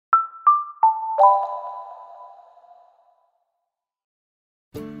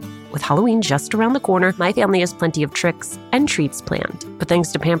With Halloween just around the corner, my family has plenty of tricks and treats planned. But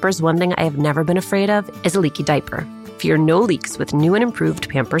thanks to Pampers, one thing I have never been afraid of is a leaky diaper. Fear no leaks with new and improved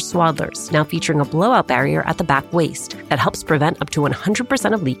Pampers Swaddlers, now featuring a blowout barrier at the back waist that helps prevent up to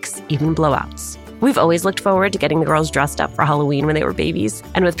 100% of leaks, even blowouts. We've always looked forward to getting the girls dressed up for Halloween when they were babies.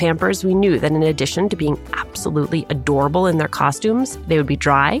 And with Pampers, we knew that in addition to being absolutely adorable in their costumes, they would be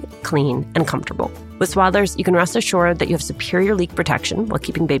dry, clean, and comfortable. With Swaddlers, you can rest assured that you have superior leak protection while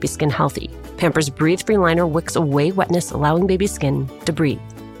keeping baby skin healthy. Pampers Breathe-Free Liner wicks away wetness, allowing baby skin to breathe,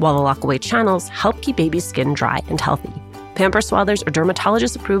 while the lock-away channels help keep baby skin dry and healthy. Pampers Swaddlers are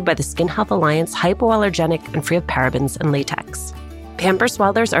dermatologist approved by the Skin Health Alliance, hypoallergenic, and free of parabens and latex. Pampers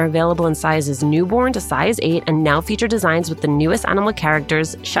Swaddlers are available in sizes newborn to size 8 and now feature designs with the newest animal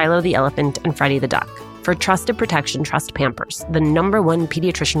characters, Shiloh the elephant and Freddie the duck. For trusted protection, trust Pampers, the #1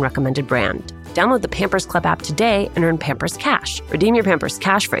 pediatrician recommended brand. Download the Pampers Club app today and earn Pampers Cash. Redeem your Pampers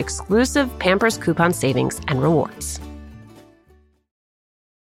Cash for exclusive Pampers coupon savings and rewards.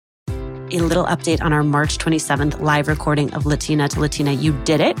 A little update on our March 27th live recording of Latina to Latina. You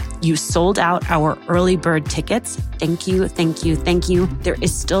did it. You sold out our early bird tickets. Thank you, thank you, thank you. There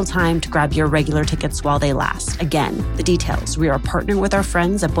is still time to grab your regular tickets while they last. Again, the details. We are partnering with our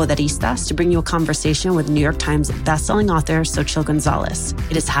friends at Poderistas to bring you a conversation with New York Times bestselling author Xochitl Gonzalez.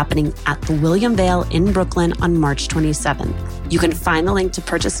 It is happening at the William Vale in Brooklyn on March 27th. You can find the link to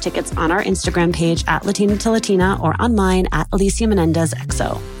purchase tickets on our Instagram page at Latina to Latina or on mine at Alicia Menendez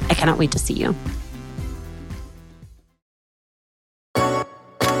XO. I cannot wait to see you.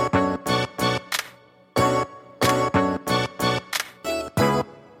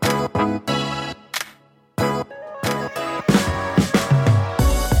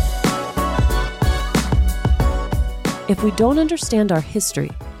 If we don't understand our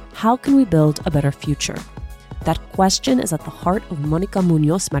history, how can we build a better future? That question is at the heart of Mónica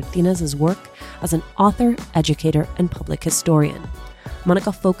Muñoz Martinez's work as an author, educator, and public historian.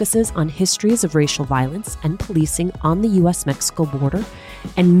 Mónica focuses on histories of racial violence and policing on the U.S.-Mexico border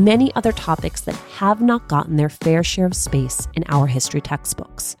and many other topics that have not gotten their fair share of space in our history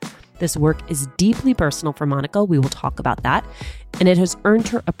textbooks. This work is deeply personal for Mónica, we will talk about that, and it has earned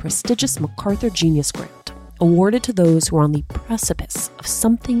her a prestigious MacArthur Genius Grant, awarded to those who are on the precipice of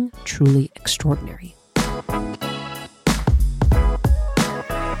something truly extraordinary.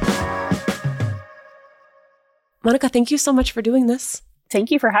 Mónica, thank you so much for doing this. Thank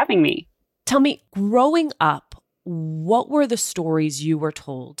you for having me. Tell me, growing up, what were the stories you were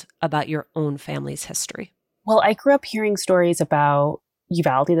told about your own family's history? Well, I grew up hearing stories about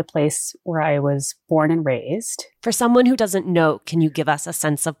Uvalde, the place where I was born and raised. For someone who doesn't know, can you give us a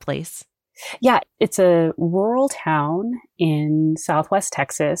sense of place? Yeah, it's a rural town in southwest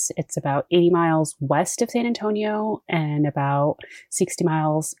Texas. It's about 80 miles west of San Antonio and about 60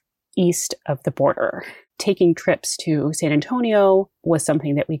 miles east of the border. Taking trips to San Antonio was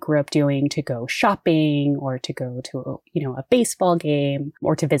something that we grew up doing to go shopping or to go to, a baseball game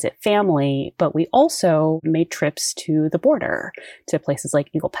or to visit family. But we also made trips to the border, to places like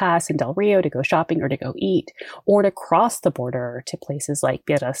Eagle Pass and Del Rio to go shopping or to go eat, or to cross the border to places like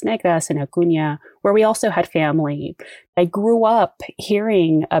Piedras Negras and Acuña, where we also had family. I grew up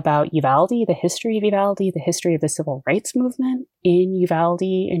hearing about Uvalde, the history of Uvalde, the history of the civil rights movement in Uvalde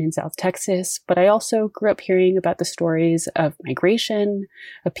and in South Texas. But I also grew up hearing about the stories of migration,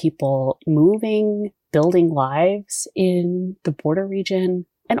 of people moving, building lives in the border region,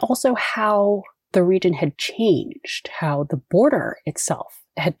 and also how the region had changed, how the border itself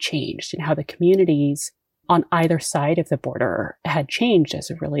had changed, and how the communities on either side of the border had changed as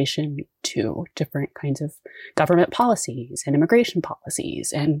a relation to different kinds of government policies and immigration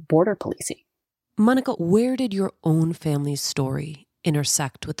policies and border policing. Mónica, where did your own family's story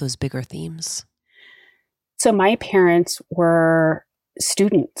intersect with those bigger themes? So my parents were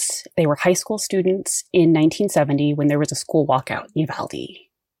students. They were high school students in 1970 when there was a school walkout in Uvalde.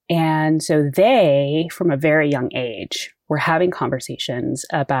 And so they, from a very young age, were having conversations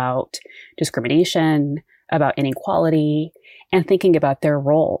about discrimination, about inequality, and thinking about their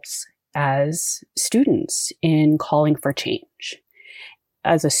roles as students in calling for change.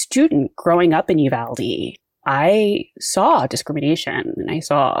 As a student growing up in Uvalde, I saw discrimination and I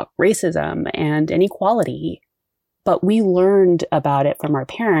saw racism and inequality, but we learned about it from our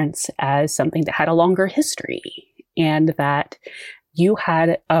parents as something that had a longer history and that you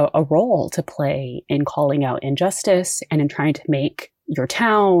had a role to play in calling out injustice and in trying to make your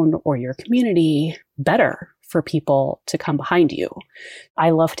town or your community better for people to come behind you.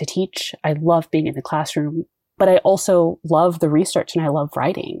 I love to teach. I love being in the classroom. But I also love the research and I love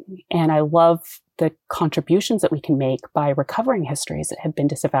writing. And I love the contributions that we can make by recovering histories that have been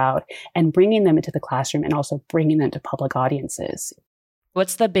disavowed and bringing them into the classroom and also bringing them to public audiences.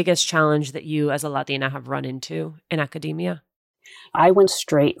 What's the biggest challenge that you as a Latina have run into in academia? I went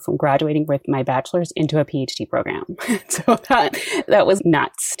straight from graduating with my bachelor's into a PhD program. So that was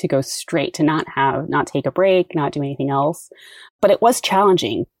nuts to go straight, to not take a break, not do anything else. But it was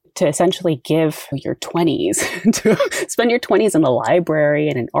challenging to essentially give your 20s, to spend your 20s in the library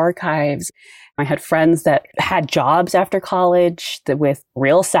and in archives. I had friends that had jobs after college with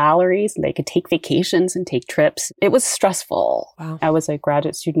real salaries, and they could take vacations and take trips. It was stressful. Wow. I was a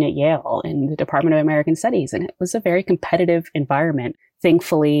graduate student at Yale in the Department of American Studies, and it was a very competitive environment.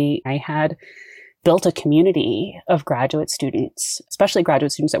 Thankfully, I had built a community of graduate students, especially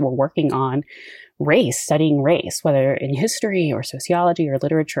graduate students that were working on race, studying race, whether in history or sociology or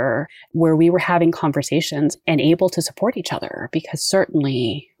literature, where we were having conversations and able to support each other, because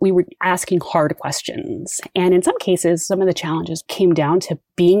certainly we were asking hard questions. And in some cases, some of the challenges came down to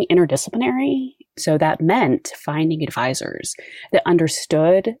being interdisciplinary. So that meant finding advisors that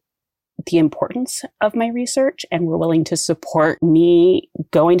understood the importance of my research and were willing to support me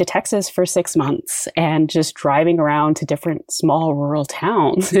going to Texas for 6 months and just driving around to different small rural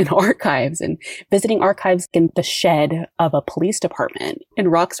towns and archives and visiting archives in the shed of a police department in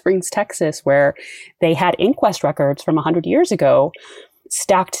Rock Springs, Texas, where they had inquest records from 100 years ago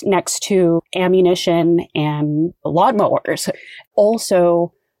stacked next to ammunition and lawnmowers.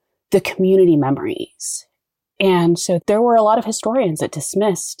 Also, the community memories. And so there were a lot of historians that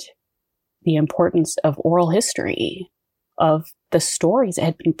dismissed the importance of oral history, of the stories that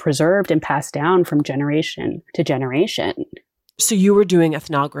had been preserved and passed down from generation to generation. So you were doing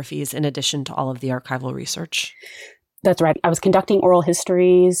ethnographies in addition to all of the archival research? That's right. I was conducting oral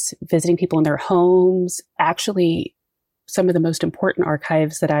histories, visiting people in their homes. Actually, some of the most important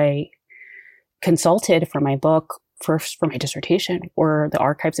archives that I consulted for my book, first for my dissertation, were the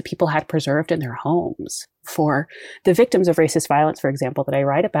archives that people had preserved in their homes. For the victims of racist violence, for example, that I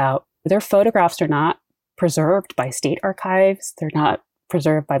write about, their photographs are not preserved by state archives. They're not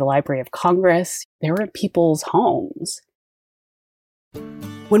preserved by the Library of Congress. They were in people's homes.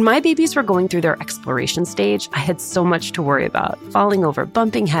 When my babies were going through their exploration stage, I had so much to worry about. Falling over,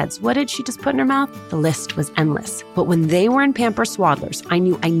 bumping heads. What did she just put in her mouth? The list was endless. But when they were in Pampers Swaddlers, I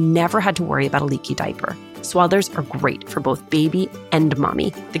knew I never had to worry about a leaky diaper. Swaddlers are great for both baby and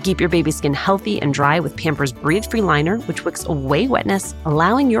mommy. They keep your baby's skin healthy and dry with Pampers Breathe-Free Liner, which wicks away wetness,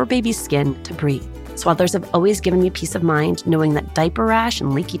 allowing your baby's skin to breathe. Swaddlers have always given me peace of mind knowing that diaper rash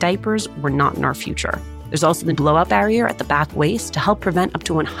and leaky diapers were not in our future. There's also the blowout barrier at the back waist to help prevent up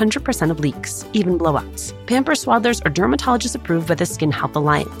to 100% of leaks, even blowouts. Pampers Swaddlers are dermatologist approved by the Skin Health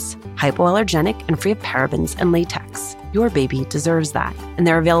Alliance, hypoallergenic and free of parabens and latex. Your baby deserves that. And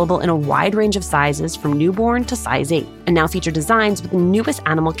they're available in a wide range of sizes from newborn to size 8, and now feature designs with the newest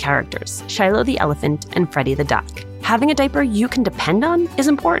animal characters, Shiloh the elephant and Freddie the duck. Having a diaper you can depend on is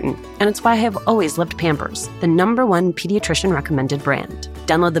important, and it's why I have always loved Pampers, the #1 pediatrician recommended brand.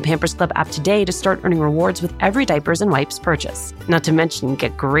 Download the Pampers Club app today to start earning rewards with every diapers and wipes purchase. Not to mention,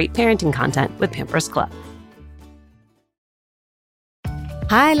 get great parenting content with Pampers Club.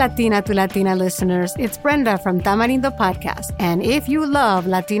 Hi, Latina to Latina listeners. It's Brenda from Tamarindo Podcast. And if you love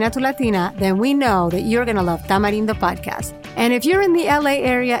Latina to Latina, then we know that you're going to love Tamarindo Podcast. And if you're in the LA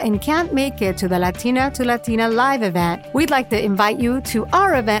area and can't make it to the Latina to Latina live event, we'd like to invite you to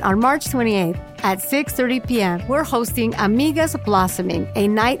our event on March 28th. At 6:30 p.m., we're hosting Amigas Blossoming, a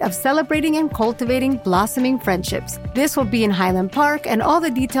night of celebrating and cultivating blossoming friendships. This will be in Highland Park, and all the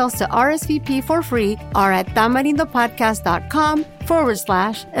details to RSVP for free are at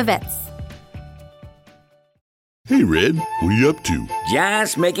tamarindopodcast.com/events. Hey, Red, what are you up to?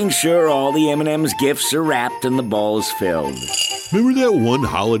 Just making sure all the M&M's gifts are wrapped and the ball's filled. Remember that one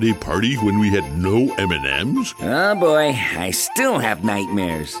holiday party when we had no M&Ms? Oh boy, I still have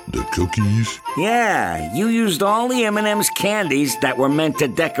nightmares. The cookies? Yeah, you used all the M&M's candies that were meant to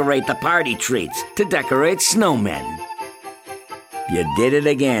decorate the party treats, to decorate snowmen. You did it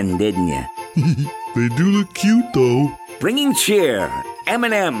again, didn't you? They do look cute, though. Bringing cheer,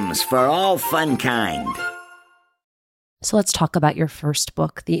 M&M's for all fun kind. So let's talk about your first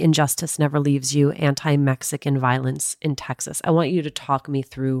book, The Injustice Never Leaves You, Anti-Mexican Violence in Texas. I want you to talk me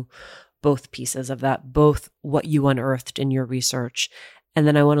through both pieces of that, both what you unearthed in your research, and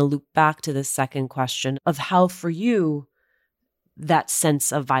then I want to loop back to the second question of how, for you, that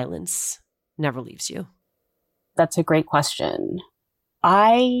sense of violence never leaves you. That's a great question.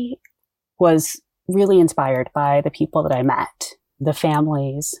 I was really inspired by the people that I met, the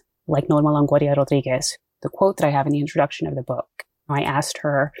families like Norma Longoria Rodriguez, the quote that I have in the introduction of the book. I asked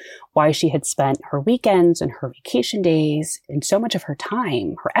her why she had spent her weekends and her vacation days and so much of her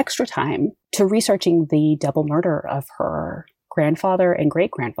time, her extra time, to researching the double murder of her grandfather and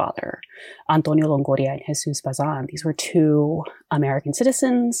great-grandfather, Antonio Longoria and Jesus Bazan. These were two American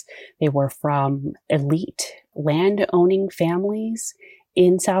citizens. They were from elite land-owning families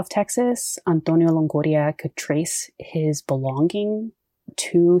in South Texas. Antonio Longoria could trace his belonging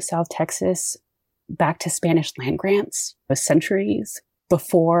to South Texas back to Spanish land grants centuries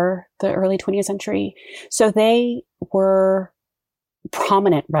before the early 20th century. So they were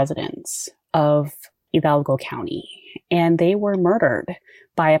prominent residents of Hidalgo County, and they were murdered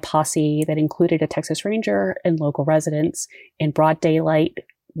by a posse that included a Texas Ranger and local residents in broad daylight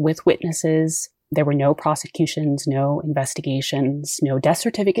with witnesses. There were no prosecutions, no investigations, no death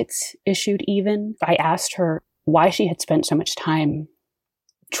certificates issued even. I asked her why she had spent so much time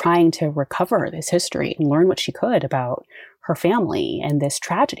trying to recover this history and learn what she could about her family and this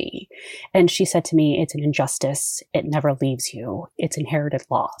tragedy. And she said to me, it's an injustice. It never leaves you. It's inherited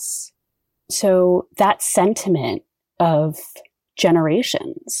loss. So that sentiment of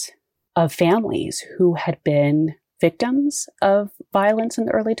generations of families who had been victims of violence in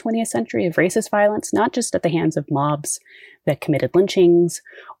the early 20th century, of racist violence, not just at the hands of mobs that committed lynchings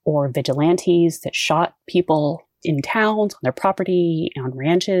or vigilantes that shot people in towns, on their property, on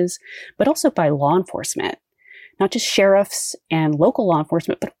ranches, but also by law enforcement, not just sheriffs and local law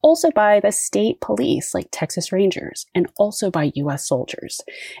enforcement, but also by the state police like Texas Rangers and also by U.S. soldiers.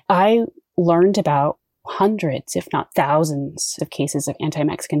 I learned about hundreds, if not thousands, of cases of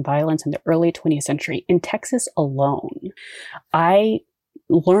anti-Mexican violence in the early 20th century in Texas alone. I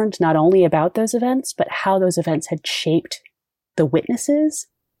learned not only about those events, but how those events had shaped the witnesses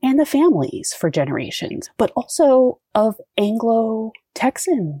and the families for generations, but also of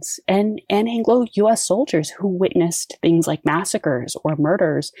Anglo-Texans and Anglo-US soldiers who witnessed things like massacres or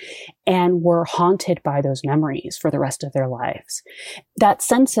murders and were haunted by those memories for the rest of their lives. That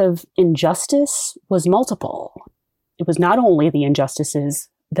sense of injustice was multiple. It was not only the injustices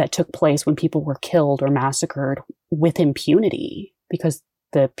that took place when people were killed or massacred with impunity, because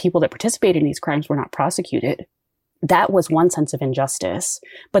the people that participated in these crimes were not prosecuted. That was one sense of injustice.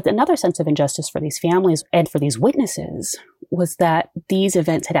 But another sense of injustice for these families and for these witnesses was that these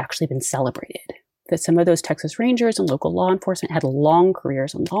events had actually been celebrated. That some of those Texas Rangers and local law enforcement had long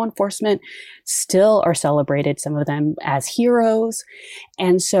careers in law enforcement, still are celebrated, some of them as heroes.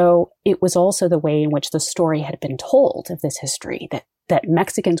 And so it was also the way in which the story had been told of this history, that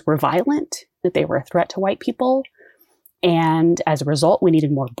Mexicans were violent, that they were a threat to white people. And as a result, we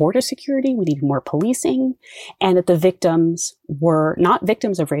needed more border security, we needed more policing, and that the victims were not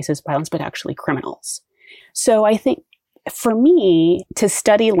victims of racist violence, but actually criminals. So I think for me, to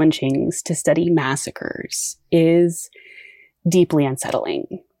study lynchings, to study massacres is deeply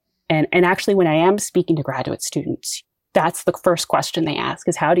unsettling. And actually, when I am speaking to graduate students, that's the first question they ask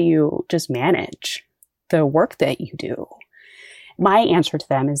is, how do you just manage the work that you do? My answer to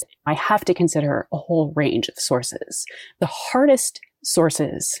them is I have to consider a whole range of sources. The hardest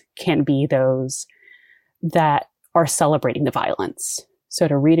sources can be those that are celebrating the violence. So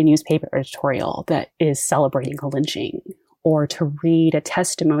to read a newspaper editorial that is celebrating a lynching, or to read a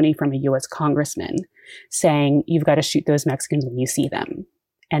testimony from a U.S. congressman saying you've got to shoot those Mexicans when you see them,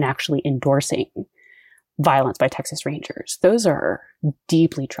 and actually endorsing violence by Texas Rangers. Those are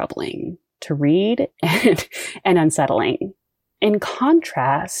deeply troubling to read and unsettling. In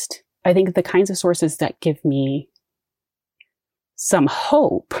contrast, I think the kinds of sources that give me some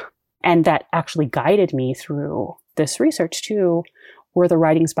hope and that actually guided me through this research too were the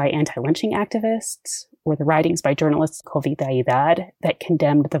writings by anti-lynching activists, were the writings by journalists Jovita Aidad that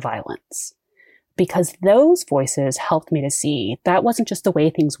condemned the violence. Because those voices helped me to see that wasn't just the way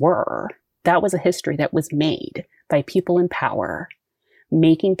things were. That was a history that was made by people in power,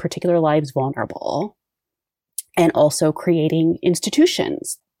 making particular lives vulnerable, and also creating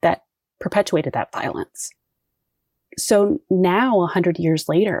institutions that perpetuated that violence. So now, 100 years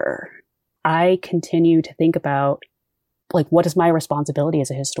later, I continue to think about, what is my responsibility as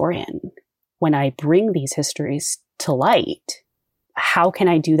a historian when I bring these histories to light? How can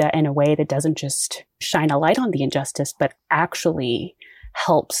I do that in a way that doesn't just shine a light on the injustice, but actually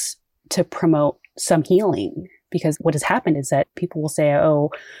helps to promote some healing? Because what has happened is that people will say, oh,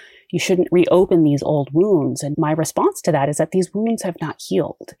 you shouldn't reopen these old wounds. And my response to that is that these wounds have not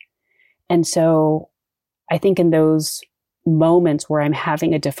healed. And so I think in those moments where I'm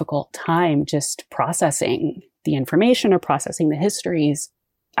having a difficult time just processing the information or processing the histories,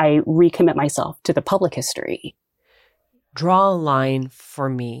 I recommit myself to the public history. Draw a line for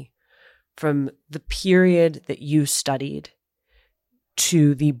me from the period that you studied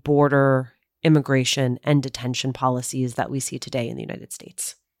to the border immigration and detention policies that we see today in the United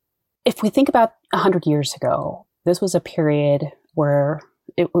States? If we think about 100 years ago, this was a period where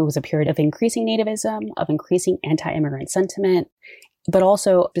it was a period of increasing nativism, of increasing anti-immigrant sentiment, but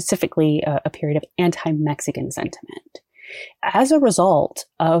also specifically a period of anti-Mexican sentiment. As a result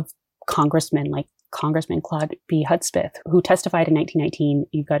of congressmen like Congressman Claude B. Hudspeth, who testified in 1919,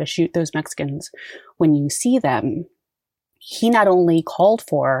 you've got to shoot those Mexicans when you see them, he not only called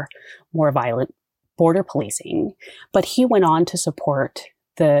for more violent border policing, but he went on to support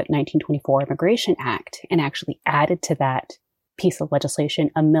the 1924 Immigration Act and actually added to that piece of legislation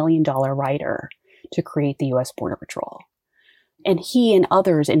a $1 million rider to create the U.S. Border Patrol. And he and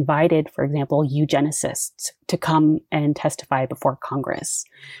others invited, for example, eugenicists to come and testify before Congress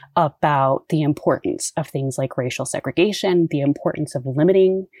about the importance of things like racial segregation, the importance of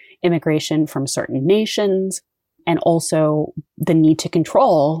limiting immigration from certain nations, and also the need to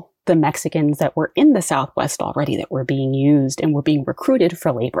control the Mexicans that were in the Southwest already that were being used and were being recruited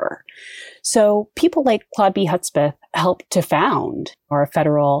for labor. So people like Claude B. Hudspeth helped to found our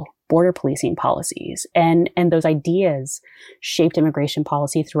federal border policing policies. And those ideas shaped immigration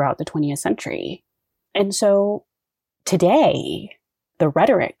policy throughout the 20th century. And so today, the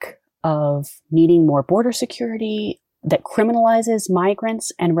rhetoric of needing more border security that criminalizes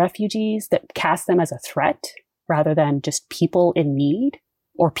migrants and refugees, that cast them as a threat rather than just people in need,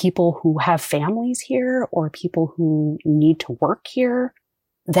 or people who have families here, or people who need to work here,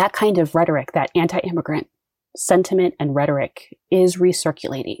 that kind of rhetoric, that anti-immigrant sentiment and rhetoric is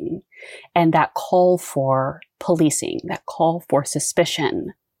recirculating. And that call for policing, that call for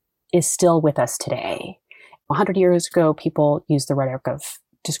suspicion is still with us today. 100 years ago, people used the rhetoric of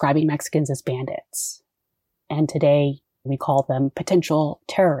describing Mexicans as bandits. And today we call them potential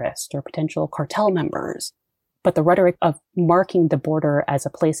terrorists or potential cartel members. But the rhetoric of marking the border as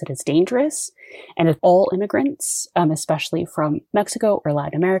a place that is dangerous and of all immigrants, especially from Mexico or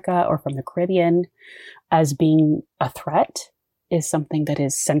Latin America or from the Caribbean, as being a threat is something that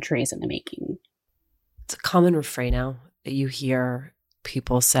is centuries in the making. It's a common refrain now that you hear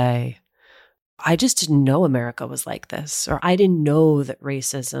people say, I just didn't know America was like this, or I didn't know that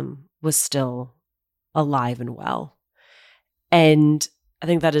racism was still alive and well. And I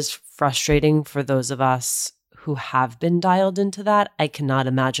think that is frustrating for those of us who have been dialed into that. I cannot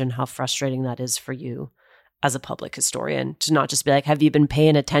imagine how frustrating that is for you as a public historian to not just be like, have you been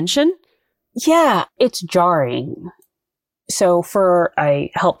paying attention? Yeah, it's jarring. So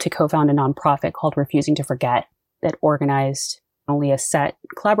I helped to co-found a nonprofit called Refusing to Forget that organized only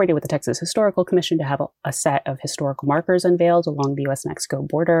collaborated with the Texas Historical Commission to have a set of historical markers unveiled along the U.S.-Mexico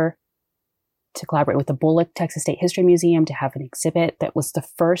border, to collaborate with the Bullock Texas State History Museum to have an exhibit that was the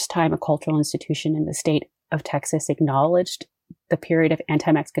first time a cultural institution in the state of Texas acknowledged the period of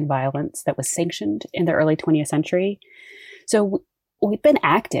anti-Mexican violence that was sanctioned in the early 20th century. So we've been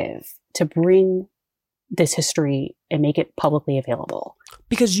active to bring this history and make it publicly available.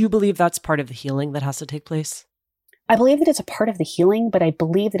 Because you believe that's part of the healing that has to take place? I believe that it's a part of the healing, but I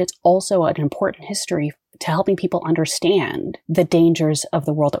believe that it's also an important history to helping people understand the dangers of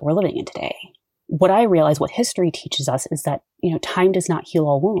the world that we're living in today. What I realize, what history teaches us, is that, time does not heal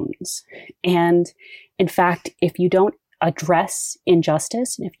all wounds. And in fact, if you don't address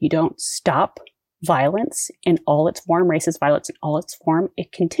injustice, and if you don't stop violence in all its form, racist violence in all its form,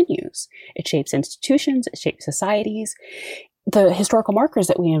 it continues. It shapes institutions, it shapes societies. The historical markers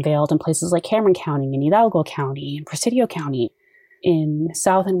that we unveiled in places like Cameron County and Hidalgo County and Presidio County, in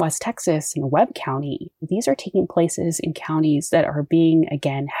South and West Texas and Webb County, these are taking places in counties that are being,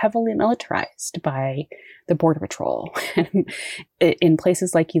 again, heavily militarized by the Border Patrol. In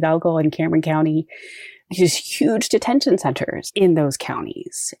places like Hidalgo and Cameron County, there's huge detention centers in those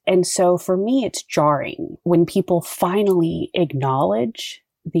counties. And so for me, it's jarring when people finally acknowledge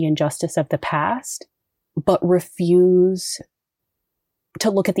the injustice of the past, but refuse to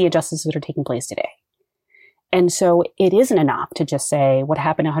look at the injustices that are taking place today. And so it isn't enough to just say what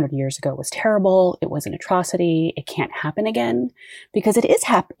happened 100 years ago was terrible. It was an atrocity. It can't happen again, because it is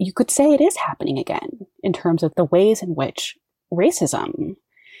you could say it is happening again in terms of the ways in which racism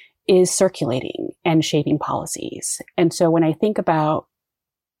is circulating and shaping policies. And so when I think about,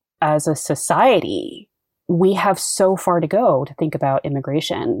 as a society, we have so far to go to think about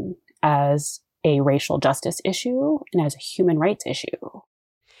immigration as a racial justice issue and as a human rights issue.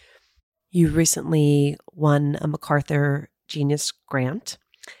 You recently won a MacArthur Genius Grant.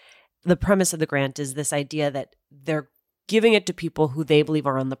 The premise of the grant is this idea that they're giving it to people who they believe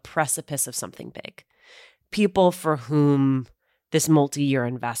are on the precipice of something big. People for whom this multi-year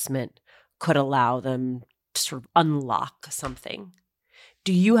investment could allow them to sort of unlock something.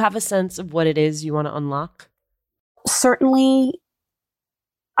 Do you have a sense of what it is you want to unlock? Certainly,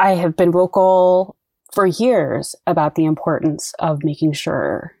 I have been vocal for years about the importance of making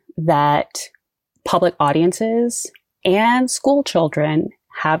sure that public audiences and school children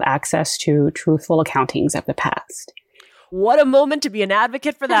have access to truthful accountings of the past. What a moment to be an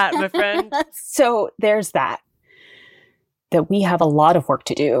advocate for that, my friend. So there's that we have a lot of work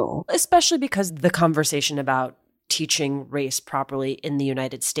to do. Especially because the conversation about teaching race properly in the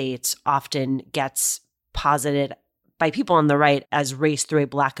United States often gets posited by people on the right as race through a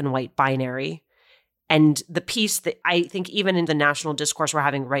black and white binary. And the piece that I think even in the national discourse we're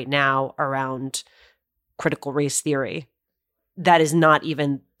having right now around critical race theory, that is not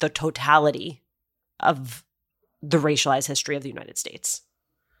even the totality of the racialized history of the United States.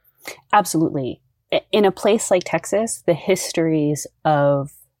 Absolutely. In a place like Texas, the histories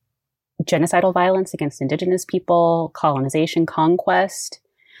of genocidal violence against indigenous people, colonization, conquest,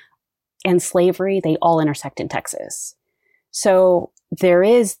 and slavery, they all intersect in Texas. So there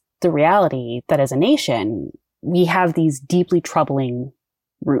is the reality that as a nation, we have these deeply troubling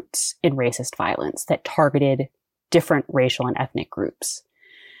roots in racist violence that targeted different racial and ethnic groups.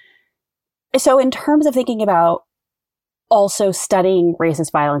 So in terms of thinking about also studying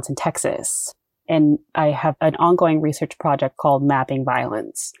racist violence in Texas, and I have an ongoing research project called Mapping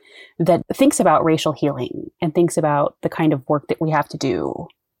Violence that thinks about racial healing and thinks about the kind of work that we have to do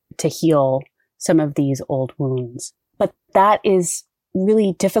to heal some of these old wounds. But that is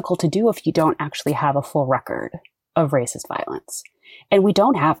really difficult to do if you don't actually have a full record of racist violence. And we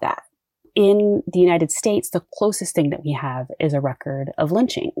don't have that. In the United States, the closest thing that we have is a record of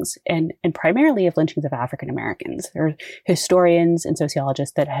lynchings, and primarily of lynchings of African Americans. There are historians and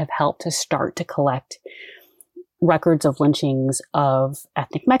sociologists that have helped to start to collect records of lynchings of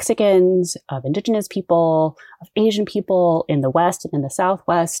ethnic Mexicans, of indigenous people, of Asian people in the West and in the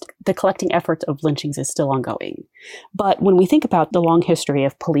Southwest. The collecting efforts of lynchings is still ongoing. But when we think about the long history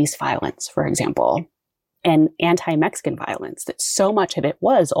of police violence, for example, and anti-Mexican violence, that so much of it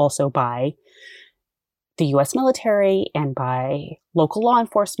was also by the U.S. military and by local law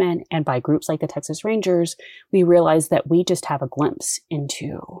enforcement and by groups like the Texas Rangers, we realize that we just have a glimpse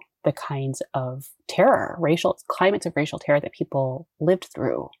into the kinds of terror, climates of racial terror that people lived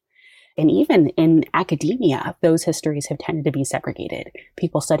through. And even in academia, those histories have tended to be segregated.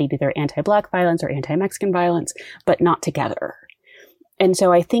 People studied either anti-Black violence or anti-Mexican violence, but not together. And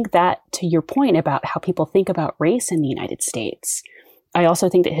so I think that, to your point about how people think about race in the United States, I also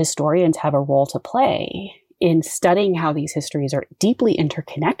think that historians have a role to play in studying how these histories are deeply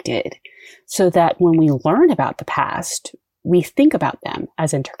interconnected so that when we learn about the past, we think about them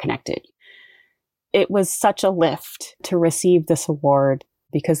as interconnected. It was such a lift to receive this award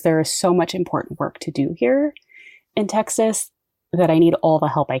because there is so much important work to do here in Texas that I need all the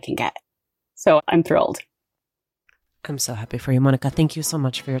help I can get. So I'm thrilled. I'm so happy for you, Monica. Thank you so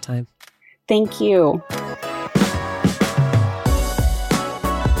much for your time. Thank you.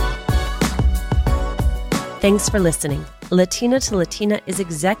 Thanks for listening. Latina to Latina is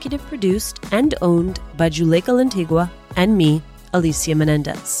executive produced and owned by Juleka Lantigua and me, Alicia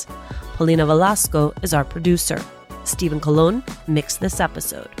Menendez. Paulina Velasco is our producer. Stephen Colon mixed this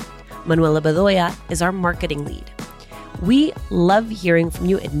episode. Manuela Bedoya is our marketing lead. We love hearing from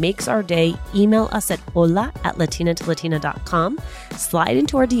you. It makes our day. Email us at hola@latinatolatina.com. Slide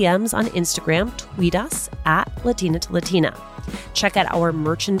into our DMs on Instagram. Tweet us at Latina to Latina. Check out our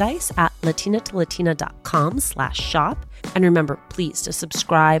merchandise at latinatolatina.com/shop. And remember, please, to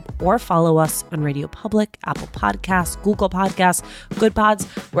subscribe or follow us on Radio Public, Apple Podcasts, Google Podcasts, Good Pods,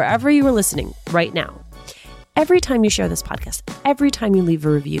 wherever you are listening right now. Every time you share this podcast, every time you leave a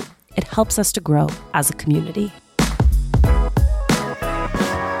review, it helps us to grow as a community.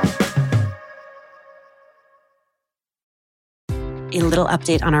 A little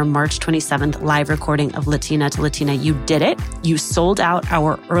update on our March 27th live recording of Latina to Latina. You did it. You sold out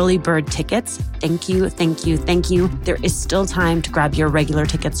our early bird tickets. Thank you, thank you, thank you. There is still time to grab your regular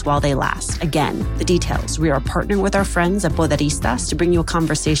tickets while they last. Again, the details. We are partnering with our friends at Poderistas to bring you a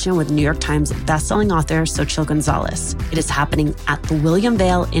conversation with New York Times bestselling author Xochitl Gonzalez. It is happening at the William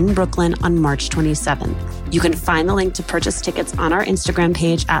Vale in Brooklyn on March 27th. You can find the link to purchase tickets on our Instagram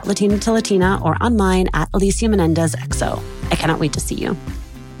page at Latina to Latina or on mine at Alicia Menendez XO. I cannot wait to see you.